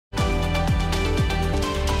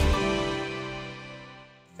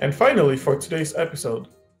And finally, for today's episode,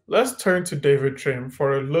 let's turn to David Trim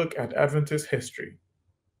for a look at Adventist history.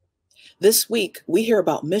 This week, we hear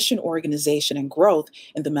about mission organization and growth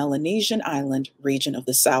in the Melanesian island region of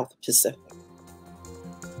the South Pacific.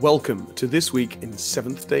 Welcome to This Week in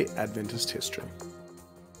Seventh-day Adventist History.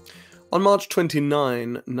 On March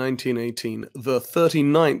 29, 1918, the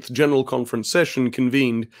 39th General Conference session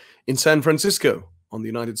convened in San Francisco on the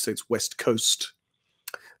United States West Coast.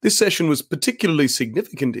 This session was particularly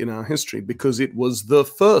significant in our history because it was the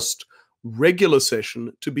first regular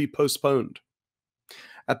session to be postponed.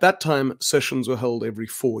 At that time, sessions were held every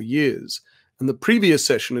 4 years, and the previous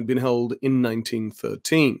session had been held in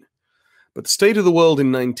 1913. But the state of the world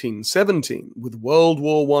in 1917, with World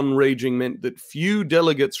War I raging, meant that few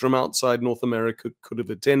delegates from outside North America could have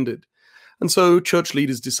attended, and so church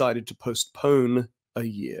leaders decided to postpone a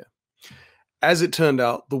year. As it turned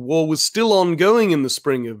out, the war was still ongoing in the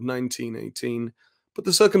spring of 1918, but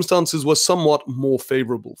the circumstances were somewhat more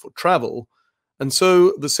favorable for travel, and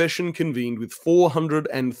so the session convened with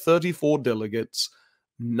 434 delegates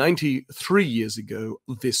 93 years ago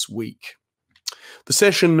this week. The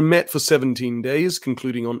session met for 17 days,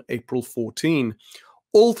 concluding on April 14.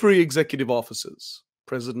 All three executive officers,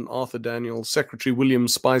 President Arthur Daniels, Secretary William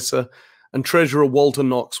Spicer, and Treasurer Walter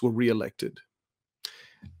Knox, were re-elected.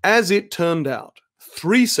 As it turned out,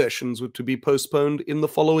 3 sessions were to be postponed in the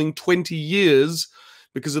following 20 years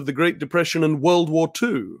because of the Great Depression and World War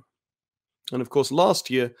II. And of course,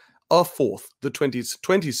 last year, our fourth, the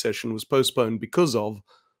 2020 session, was postponed because of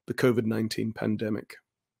the COVID-19 pandemic.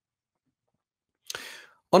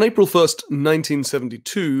 On April 1st,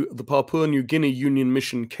 1972, the Papua New Guinea Union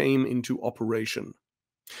Mission came into operation.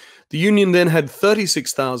 The Union then had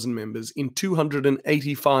 36,000 members in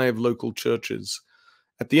 285 local churches.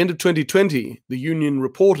 At the end of 2020, the Union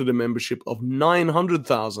reported a membership of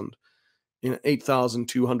 900,000 in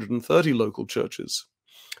 8,230 local churches.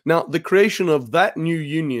 Now, the creation of that new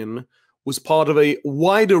union was part of a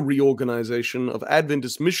wider reorganization of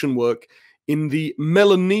Adventist mission work in the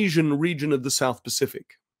Melanesian region of the South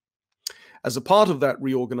Pacific. As a part of that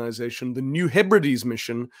reorganization, the New Hebrides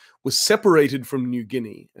mission was separated from New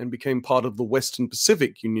Guinea and became part of the Western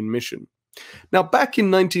Pacific Union Mission. Now, back in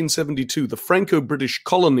 1972, the Franco-British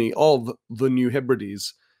colony of the New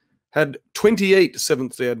Hebrides had 28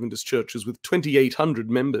 Seventh-day Adventist churches with 2,800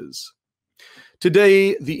 members.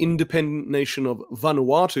 Today, the independent nation of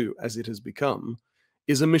Vanuatu, as it has become,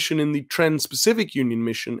 is a mission in the Trans-Pacific Union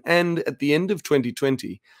Mission, and at the end of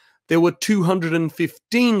 2020, there were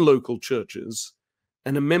 215 local churches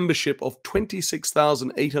and a membership of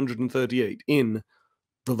 26,838 in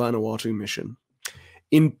the Vanuatu mission.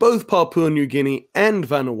 In both Papua New Guinea and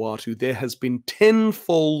Vanuatu, there has been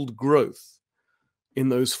tenfold growth in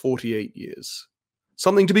those 48 years.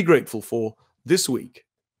 Something to be grateful for this week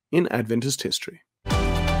in Adventist history.